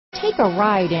Take a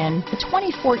ride in the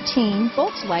 2014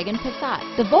 Volkswagen Passat.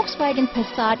 The Volkswagen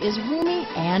Passat is roomy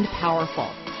and powerful.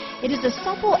 It is a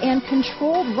supple and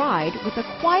controlled ride with a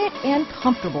quiet and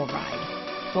comfortable ride.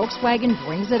 Volkswagen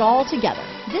brings it all together.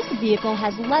 This vehicle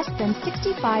has less than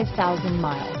 65,000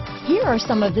 miles. Here are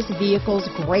some of this vehicle's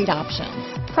great options: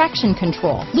 traction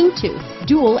control, Bluetooth,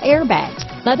 dual airbags,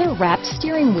 leather-wrapped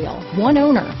steering wheel, one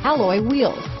owner, alloy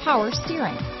wheels, power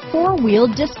steering, four-wheel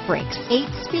disc brakes, 8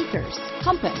 speakers,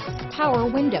 compass, power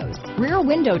windows, rear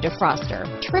window defroster,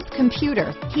 trip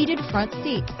computer, heated front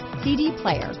seats, CD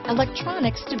player,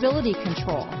 electronic stability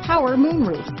control, power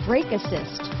moonroof, brake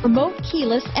assist, remote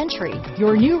keyless entry.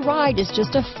 Your new ride is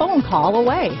just a phone call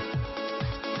away.